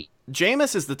 throw 30.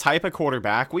 Jameis is the type of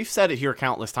quarterback, we've said it here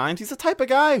countless times, he's the type of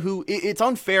guy who, it's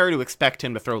unfair to expect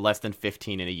him to throw less than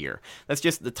 15 in a year. That's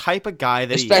just the type of guy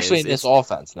that Especially he is. in this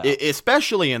offense now.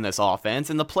 Especially in this offense,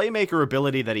 and the playmaker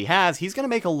ability that he has, he's going to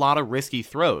make a lot of risky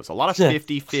throws, a lot of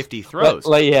 50-50 throws.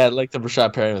 Like the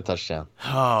Rashad Perriman touchdown.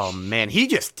 Oh, man, he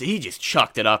just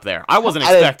chucked it up there. I wasn't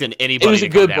expecting anybody to come down. It was a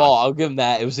good ball, I'll give him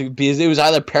that. Because it was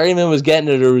either Perriman was getting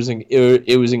it or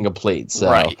it was incomplete. So.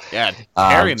 Right, yeah.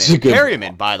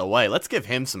 Perriman, by the way, let's give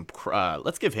him some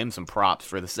props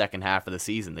for the second half of the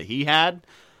season that he had.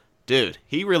 Dude,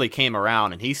 he really came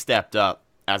around and he stepped up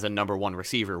as a number 1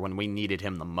 receiver when we needed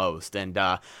him the most. And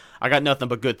I got nothing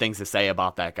but good things to say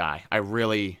about that guy. I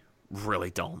really, really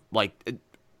don't. Like,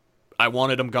 I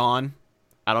wanted him gone.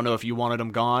 I don't know if you wanted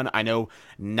him gone. I know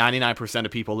 99%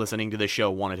 of people listening to this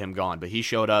show wanted him gone, but he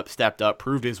showed up, stepped up,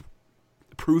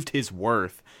 proved his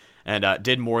worth, and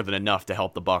did more than enough to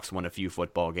help the Bucs win a few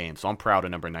football games. So I'm proud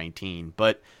of number 19.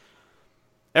 But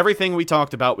everything we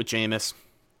talked about with Jameis,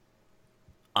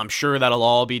 I'm sure that'll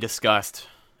all be discussed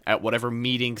at whatever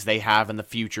meetings they have in the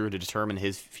future to determine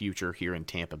his future here in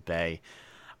Tampa Bay.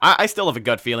 I still have a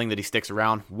gut feeling that he sticks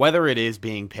around, whether it is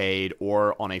being paid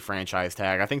or on a franchise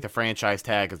tag. I think the franchise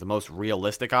tag is the most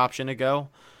realistic option to go.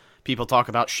 People talk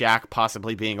about Shaq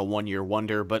possibly being a 1-year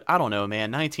wonder, but I don't know,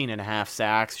 man. 19.5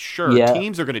 sacks. Sure, yeah.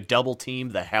 Teams are going to double team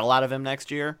the hell out of him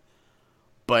next year,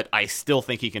 but I still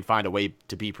think he can find a way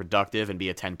to be productive and be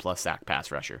a 10-plus sack pass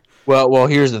rusher. Well,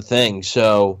 here's the thing.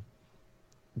 So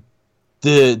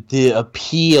the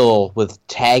appeal with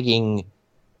tagging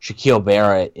Shaquille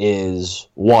Barrett is,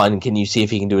 one, can you see if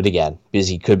he can do it again? Because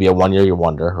he could be a 1-year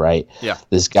wonder, right? Yeah.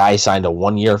 This guy signed a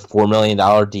 1-year, $4 million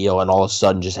deal and all of a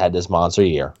sudden just had this monster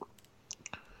year.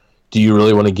 Do you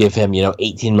really want to give him,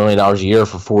 $18 million a year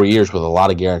for 4 years with a lot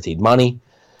of guaranteed money?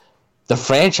 The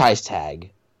franchise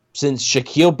tag, since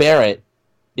Shaquille Barrett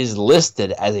is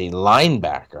listed as a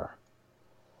linebacker,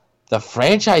 the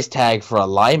franchise tag for a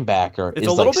linebacker is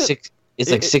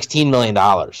like $16 million.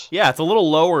 Yeah, it's a little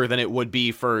lower than it would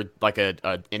be for like an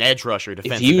edge rusher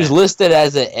defensive end. If he was listed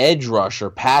as an edge rusher,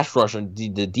 pass rusher,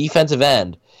 the defensive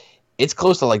end, it's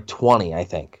close to like 20, I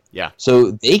think. Yeah.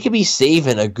 So they could be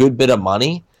saving a good bit of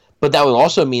money, but that would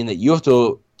also mean that you have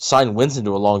to sign Winston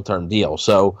to a long-term deal.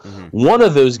 So one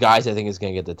of those guys I think is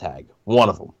going to get the tag. One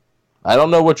of them. I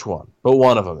don't know which one, but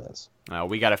one of them is.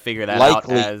 We got to figure that out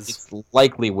as... It's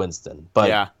likely Winston, but...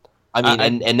 Yeah. I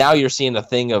mean, and now you're seeing a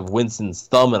thing of Winston's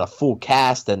thumb in a full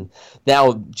cast, and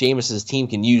now Jameis's team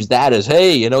can use that as,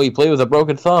 hey, he played with a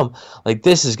broken thumb. Like,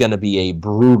 this is going to be a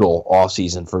brutal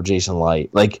offseason for Jason Light.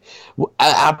 Like,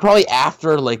 I probably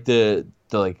after, like, the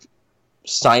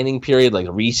signing period, like,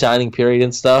 re-signing period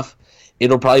and stuff,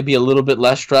 it'll probably be a little bit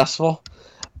less stressful.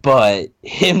 But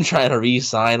him trying to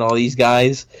re-sign all these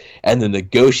guys and the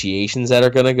negotiations that are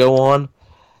going to go on,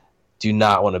 do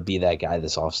not want to be that guy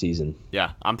this offseason.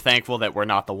 Yeah, I'm thankful that we're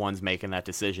not the ones making that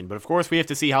decision. But, of course, we have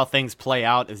to see how things play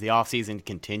out as the offseason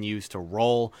continues to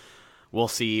roll. We'll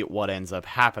see what ends up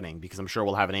happening because I'm sure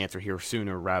we'll have an answer here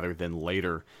sooner rather than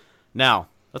later. Now,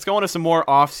 let's go into some more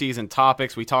offseason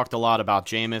topics. We talked a lot about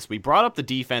Jameis. We brought up the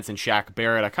defense and Shaq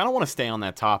Barrett. I kind of want to stay on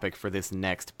that topic for this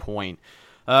next point.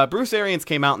 Bruce Arians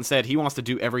came out and said he wants to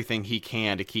do everything he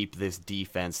can to keep this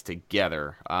defense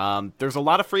together. There's a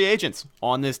lot of free agents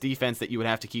on this defense that you would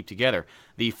have to keep together.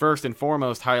 The first and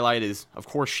foremost highlight is, of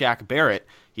course, Shaq Barrett.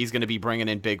 He's going to be bringing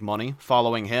in big money.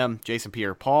 Following him, Jason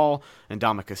Pierre-Paul,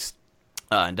 Ndamukong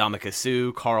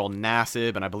Suh, Carl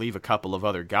Nassib, and I believe a couple of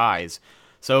other guys.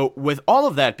 So with all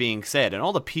of that being said, and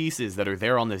all the pieces that are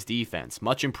there on this defense,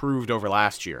 much improved over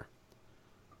last year,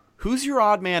 who's your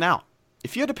odd man out?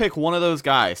 If you had to pick one of those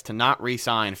guys to not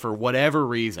re-sign for whatever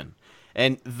reason,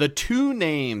 and the two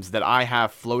names that I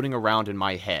have floating around in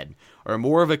my head are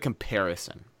more of a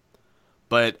comparison,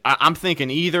 but I'm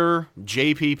thinking either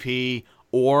JPP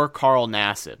or Carl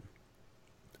Nassib.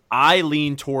 I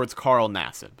lean towards Carl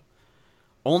Nassib,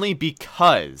 only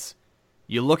because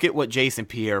you look at what Jason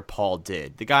Pierre-Paul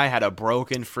did. The guy had a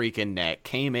broken freaking neck,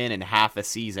 came in half a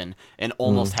season, and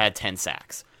almost had 10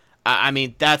 sacks. I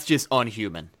mean, that's just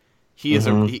unhuman. He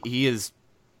is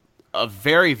a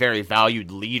very, very valued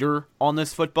leader on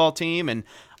this football team, and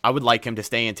I would like him to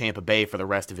stay in Tampa Bay for the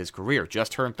rest of his career.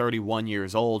 Just turned 31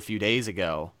 years old a few days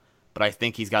ago, but I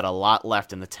think he's got a lot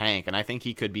left in the tank, and I think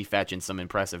he could be fetching some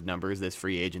impressive numbers this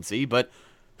free agency. But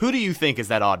who do you think is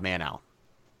that odd man out?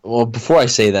 Well, before I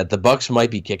say that, the Bucs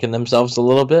might be kicking themselves a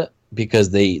little bit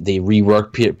because they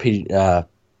reworked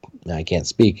I can't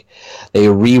speak. They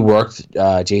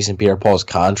reworked Jason Pierre-Paul's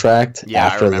contract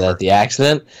after the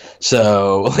accident.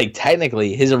 So, like,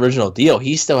 technically, his original deal,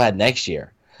 he still had next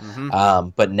year.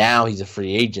 But now he's a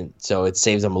free agent, so it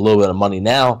saves him a little bit of money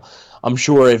now. I'm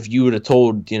sure if you would have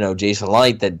told, Jason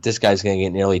Light that this guy's going to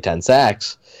get nearly 10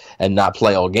 sacks and not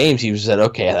play all games, he would have said,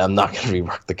 okay, I'm not going to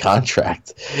rework the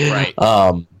contract. Right.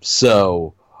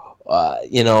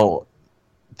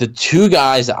 The two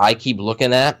guys that I keep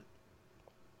looking at,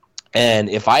 and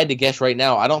if I had to guess right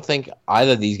now, I don't think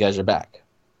either of these guys are back.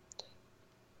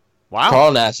 Wow.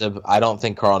 Carl Nassib, I don't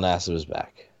think Carl Nassib is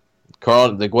back.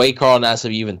 The way Carl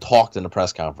Nassib even talked in the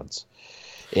press conference.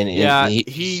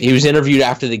 He was interviewed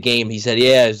after the game. He said,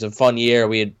 it was a fun year.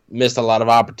 We had missed a lot of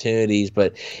opportunities,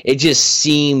 but it just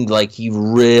seemed like he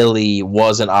really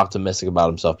wasn't optimistic about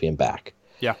himself being back.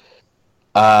 Yeah.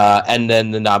 And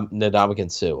then the Ndamukong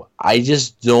Suh. I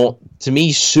just don't. To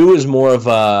me, Suh is more of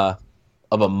a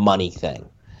money thing.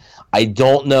 I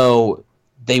don't know.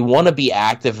 They want to be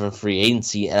active in free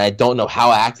agency, and I don't know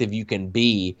how active you can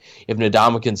be if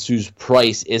Ndamukong Suh's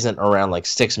price isn't around like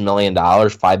 $6 million,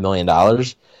 $5 million.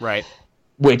 Right.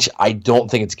 Which I don't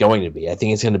think it's going to be. I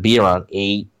think it's going to be around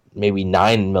 $8, maybe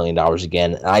 $9 million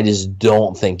again. And I just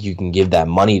don't think you can give that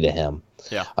money to him.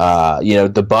 Yeah.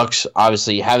 The Bucs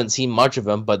obviously haven't seen much of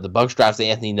him, but the Bucs drafted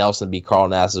Anthony Nelson to be Carl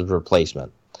Nassib's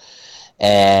replacement.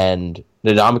 And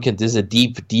Ndamukong is a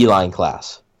deep D-line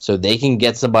class. So they can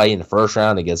get somebody in the first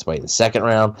round, they get somebody in the second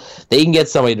round. They can get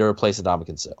somebody to replace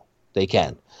Ndamukong Suh. They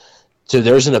can. So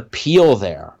there's an appeal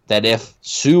there that if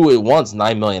Suh wants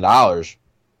 $9 million,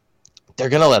 they're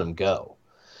going to let him go.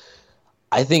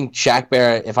 I think Shaq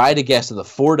Barrett, if I had to guess of the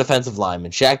four defensive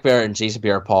linemen, Shaq Barrett and Jason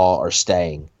Pierre-Paul are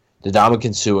staying.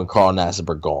 Ndamukong Suh and Carl Nassib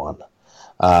are gone.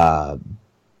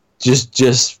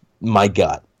 Just my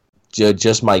gut.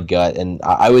 Just my gut. And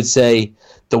I would say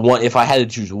the one, if I had to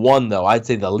choose one, though, I'd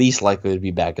say the least likely to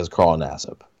be back is Carl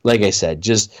Nassib. Like I said,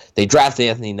 they drafted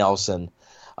Anthony Nelson.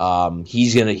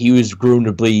 He was groomed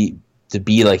to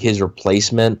be like his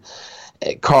replacement.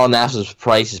 Carl Nassib's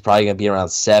price is probably going to be around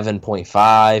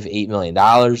 $7.5-8 million.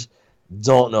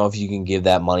 Don't know if you can give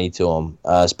that money to him,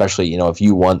 especially if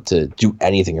you want to do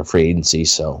anything in free agency.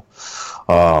 So,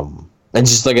 And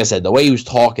just like I said, the way he was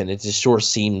talking, it just sort of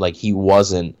seemed like he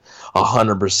wasn't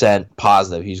 100%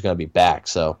 positive he's going to be back.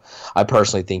 So I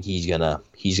personally think he's gonna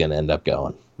end up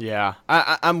going. Yeah,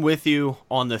 I'm with you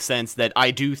on the sense that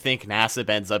I do think Nassib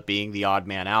ends up being the odd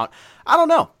man out. I don't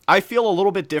know. I feel a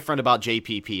little bit different about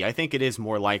JPP. I think it is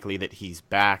more likely that he's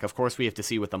back. Of course, we have to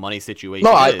see what the money situation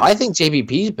is. I think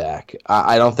JPP's back.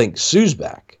 I don't think Sue's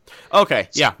back. Okay,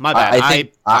 yeah, my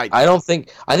bad. I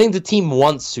think the team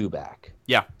wants Sue back.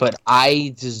 Yeah. But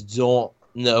I just don't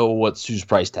know what Sue's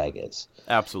price tag is.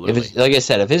 Absolutely. Like I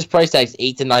said, if his price tag's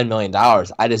 $8 to $9 million,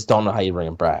 I just don't know how you bring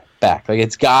him back. Like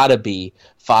it's got to be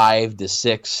 $5 to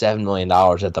 $6, $7 million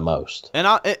at the most. And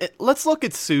let's look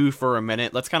at Sue for a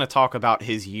minute. Let's kind of talk about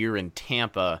his year in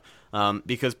Tampa,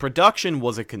 because production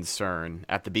was a concern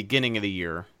at the beginning of the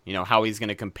year. You know, how he's going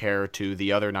to compare to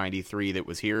the other 93 that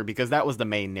was here, because that was the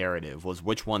main narrative, was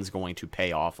which one's going to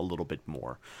pay off a little bit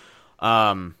more.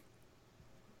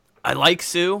 I like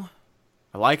Sue.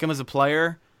 I like him as a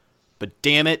player. But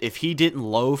damn it, if he didn't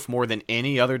loaf more than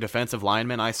any other defensive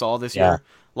lineman I saw this year,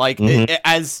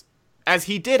 as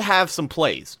he did have some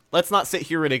plays. Let's not sit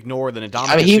here and ignore that Ndamukong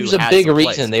Suh. I mean, he was a big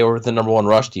reason plays. they were the number one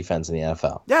rush defense in the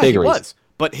NFL. Yeah, big he reason. was.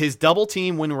 But his double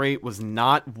team win rate was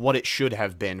not what it should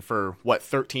have been for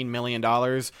 $13 million.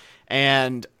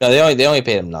 And no, they only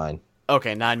paid him $9 million.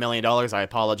 Okay, $9 million. I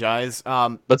apologize.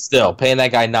 But still, paying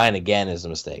that guy $9 million again is a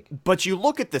mistake. But you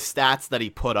look at the stats that he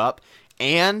put up,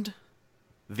 and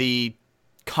the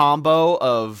combo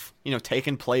of,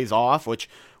 taking plays off, which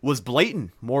was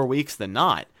blatant more weeks than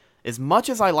not. As much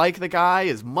as I like the guy,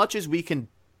 as much as we can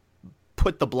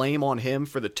put the blame on him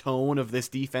for the tone of this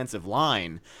defensive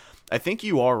line, I think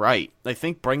you are right. I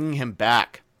think bringing him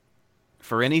back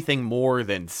for anything more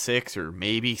than $6 or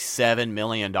maybe $7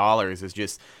 million is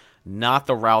just not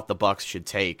the route the Bucs should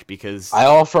take, because I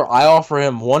offer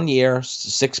him 1 year,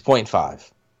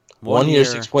 6.5. 1 year,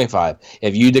 6.5.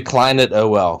 If you decline it, oh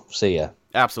well, see ya.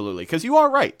 Absolutely, because you are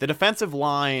right. The defensive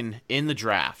line in the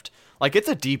draft, it's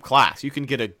a deep class. You can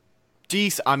get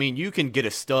you can get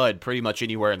a stud pretty much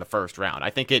anywhere in the first round. I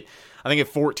think at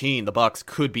 14, the Bucs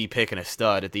could be picking a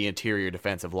stud at the interior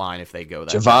defensive line if they go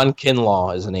that. Javon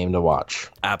Kinlaw is a name to watch.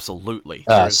 Absolutely.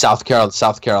 South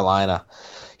Carolina.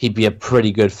 He'd be a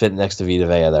pretty good fit next to Vita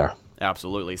Vea there.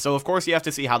 Absolutely. So, of course, you have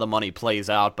to see how the money plays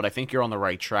out, but I think you're on the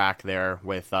right track there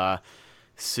with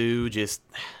Sue. Just,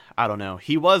 I don't know.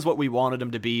 He was what we wanted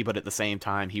him to be, but at the same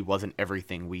time, he wasn't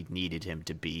everything we needed him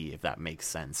to be, if that makes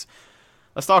sense.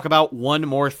 Let's talk about one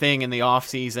more thing in the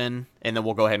offseason, and then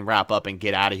we'll go ahead and wrap up and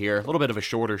get out of here. A little bit of a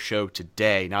shorter show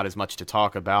today, not as much to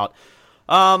talk about.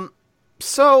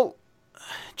 So,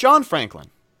 John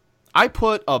Franklin. I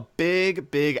put a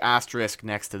big asterisk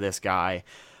next to this guy.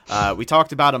 We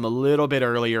talked about him a little bit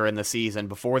earlier in the season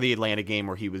before the Atlanta game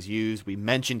where he was used. We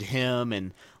mentioned him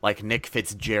and Nick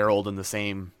Fitzgerald in the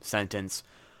same sentence.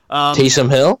 Taysom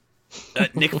Hill?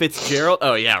 Nick Fitzgerald?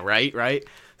 Oh, yeah, right.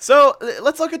 So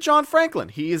let's look at John Franklin.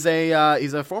 He's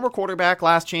a former quarterback,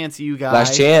 last chance U guy.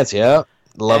 Last chance, yeah.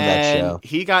 Love that show.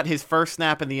 He got his first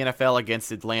snap in the NFL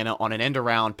against Atlanta on an end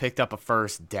around, picked up a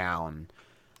first down.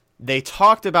 They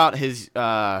talked about his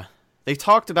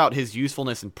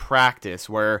usefulness in practice,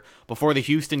 where before the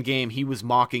Houston game he was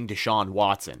mocking Deshaun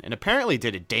Watson, and apparently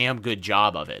did a damn good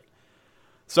job of it.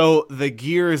 So the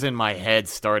gears in my head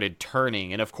started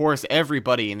turning, and of course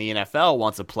everybody in the NFL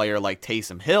wants a player like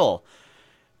Taysom Hill.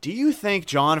 Do you think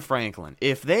John Franklin,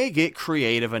 if they get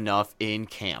creative enough in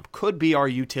camp, could be our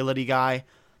utility guy?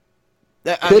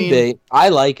 Could be. I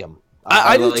like him.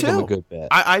 I do like too. him a good bit.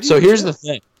 I do so too. Here's the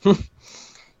thing.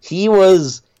 He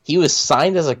was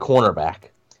signed as a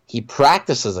cornerback. He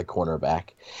practiced as a cornerback.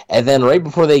 And then right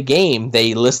before they game,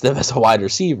 they list him as a wide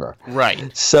receiver.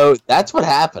 Right. So that's what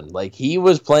happened. He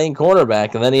was playing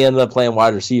cornerback, and then he ended up playing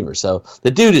wide receiver. So the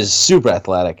dude is super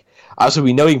athletic. Obviously,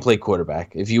 we know he can play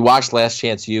quarterback. If you watch Last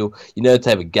Chance U, you know the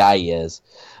type of guy he is.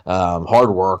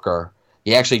 Hard worker.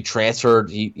 He actually transferred.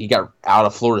 He got out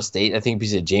of Florida State. I think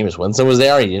because Jameis Winston was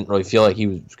there. He didn't really feel like he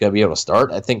was going to be able to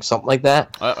start. I think something like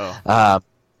that.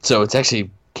 So it's actually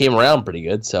came around pretty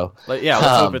good. So let's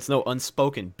hope it's no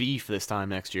unspoken beef this time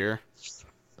next year.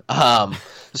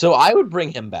 So I would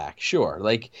bring him back, sure.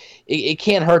 It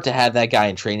can't hurt to have that guy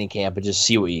in training camp and just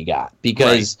see what you got,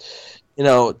 because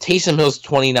Taysom Hill's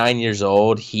 29 years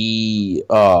old. He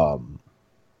was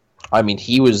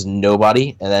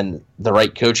nobody, and then the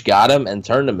right coach got him and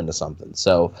turned him into something.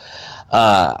 So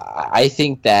I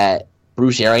think that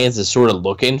Bruce Arians is sort of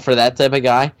looking for that type of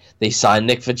guy. They signed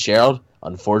Nick Fitzgerald.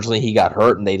 Unfortunately, he got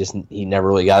hurt, and he never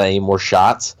really got any more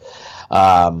shots.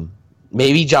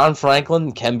 maybe John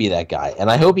Franklin can be that guy, and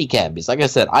I hope he can, because like I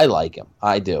said, I like him.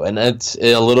 I do, and it's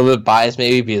a little bit biased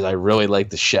maybe because I really like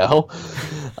the show.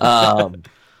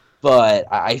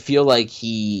 But I feel like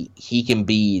he can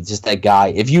be just that guy.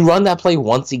 If you run that play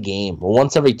once a game or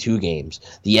once every 2 games,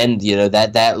 the end,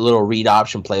 that little read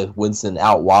option play with Winston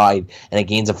out wide and it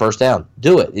gains a first down,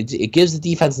 do it. It gives the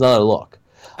defense another look.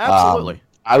 Absolutely.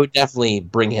 I would definitely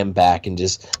bring him back and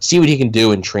just see what he can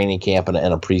do in training camp and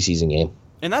a preseason game.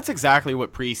 And that's exactly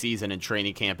what preseason and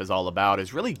training camp is all about,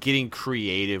 is really getting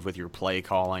creative with your play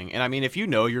calling. And I mean, if you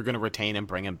know you're going to retain and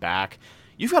bring him back,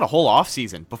 you've got a whole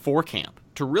offseason before camp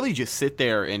to really just sit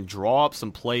there and draw up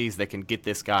some plays that can get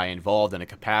this guy involved in a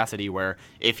capacity where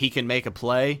if he can make a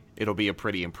play, it'll be a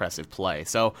pretty impressive play.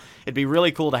 So it'd be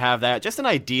really cool to have that. Just an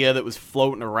idea that was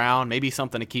floating around, maybe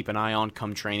something to keep an eye on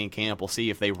come training camp. We'll see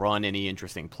if they run any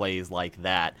interesting plays like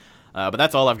that. But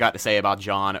that's all I've got to say about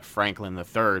John Franklin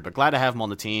III. But glad to have him on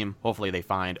the team. Hopefully they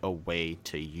find a way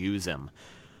to use him.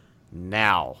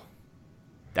 Now,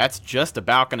 that's just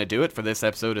about going to do it for this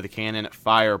episode of the Cannon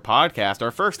Fire Podcast,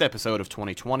 our first episode of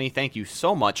 2020. Thank you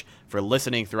so much for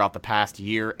listening throughout the past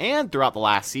year and throughout the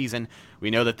last season. We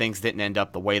know that things didn't end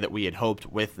up the way that we had hoped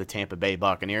with the Tampa Bay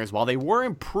Buccaneers. While they were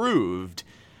improved,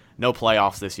 no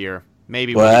playoffs this year.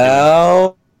 Maybe.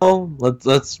 Well,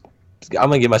 let's. I'm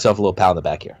gonna give myself a little pat on the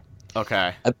back here.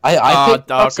 Okay. Go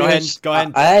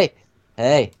ahead.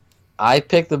 Hey, I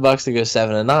picked the Bucs to go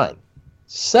 7-9.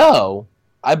 So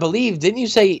I believe, didn't you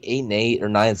say 8-8 or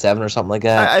 9-7 or something like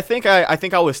that? I think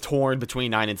I was torn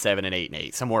between 9-7 and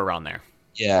 8-8, somewhere around there.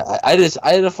 Yeah, I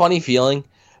had a funny feeling,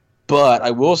 but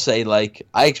I will say, like,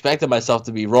 I expected myself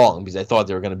to be wrong because I thought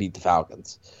they were going to beat the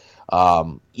Falcons.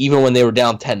 Even when they were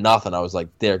down 10-0, I was like,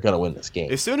 they're going to win this game.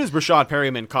 As soon as Rashad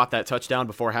Perryman caught that touchdown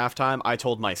before halftime, I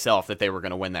told myself that they were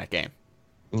going to win that game.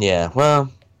 Yeah, well,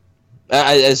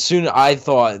 as soon as I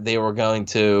thought they were going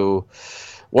to.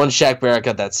 Once Shaq Barrett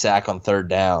got that sack on 3rd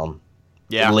down,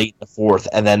 late in the 4th,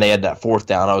 and then they had that 4th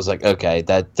down, I was like, okay,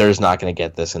 that there's not going to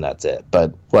get this, and that's it.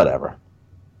 But whatever.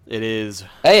 It is.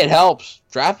 Hey, it helps.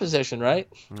 Draft position, right?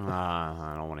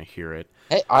 I don't want to hear it.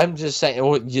 Hey, I'm just saying,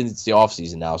 it's the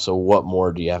offseason now, so what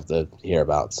more do you have to hear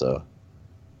about? So,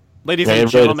 ladies and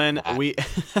gentlemen,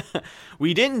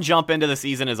 we didn't jump into the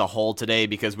season as a whole today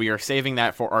because we are saving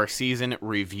that for our season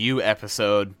review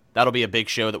episode. That'll be a big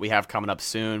show that we have coming up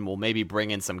soon. We'll maybe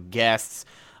bring in some guests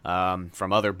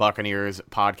from other Buccaneers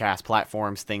podcast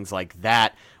platforms, things like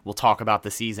that. We'll talk about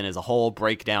the season as a whole,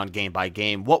 break down game by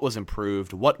game, what was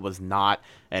improved, what was not,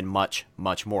 and much,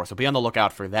 much more. So be on the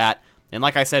lookout for that. And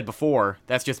like I said before,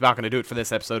 that's just about going to do it for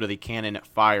this episode of the Cannon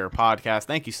Fire Podcast.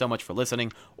 Thank you so much for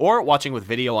listening or watching with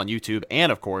video on YouTube and,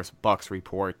 of course,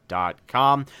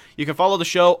 BucsReport.com. You can follow the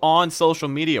show on social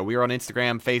media. We are on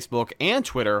Instagram, Facebook, and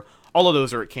Twitter. All of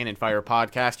those are at Cannon Fire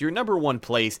Podcast, your number one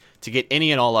place to get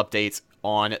any and all updates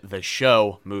on the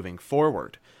show moving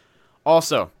forward.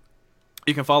 Also,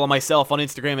 you can follow myself on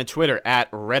Instagram and Twitter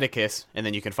at Redicus, and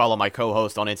then you can follow my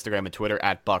co-host on Instagram and Twitter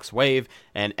at BucsWave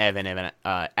and Evan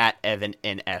at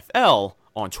EvanNFL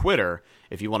on Twitter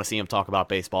if you want to see him talk about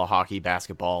baseball, hockey,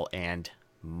 basketball, and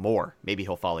more. Maybe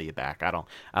he'll follow you back. I don't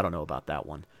know about that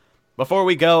one. Before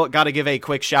we go, got to give a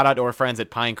quick shout out to our friends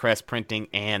at Pinecrest Printing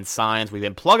and Signs. We've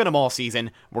been plugging them all season.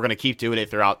 We're going to keep doing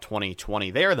it throughout 2020.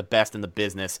 They are the best in the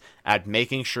business at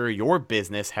making sure your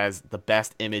business has the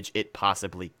best image it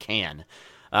possibly can.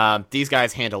 These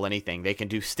guys handle anything. They can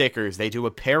do stickers. They do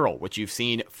apparel, which you've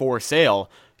seen for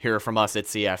sale here from us at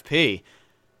CFP.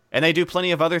 And they do plenty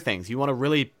of other things. You want to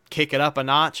really kick it up a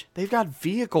notch? They've got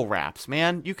vehicle wraps,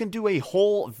 man. You can do a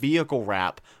whole vehicle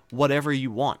wrap, whatever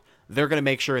you want. They're going to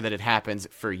make sure that it happens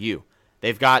for you.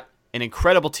 They've got an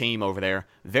incredible team over there.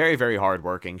 Very, very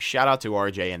hardworking. Shout out to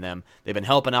RJ and them. They've been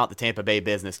helping out the Tampa Bay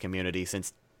business community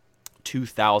since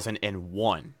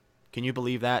 2001. Can you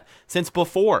believe that? Since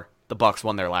before the Bucs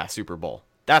won their last Super Bowl.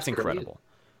 That's incredible.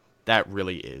 That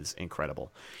really is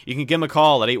incredible. You can give them a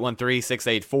call at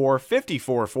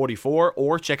 813-684-5444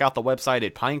 or check out the website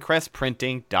at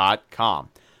pinecrestprinting.com.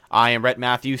 I am Rhett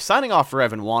Matthews signing off for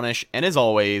Evan Wanish, and as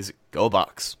always, go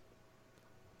Bucs.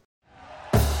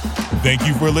 Thank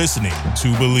you for listening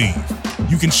to Believe.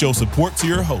 You can show support to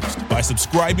your host by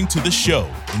subscribing to the show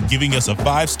and giving us a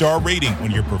 5-star rating on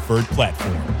your preferred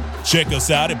platform. Check us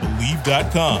out at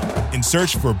Believe.com and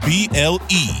search for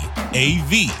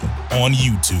BLEAV on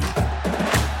YouTube.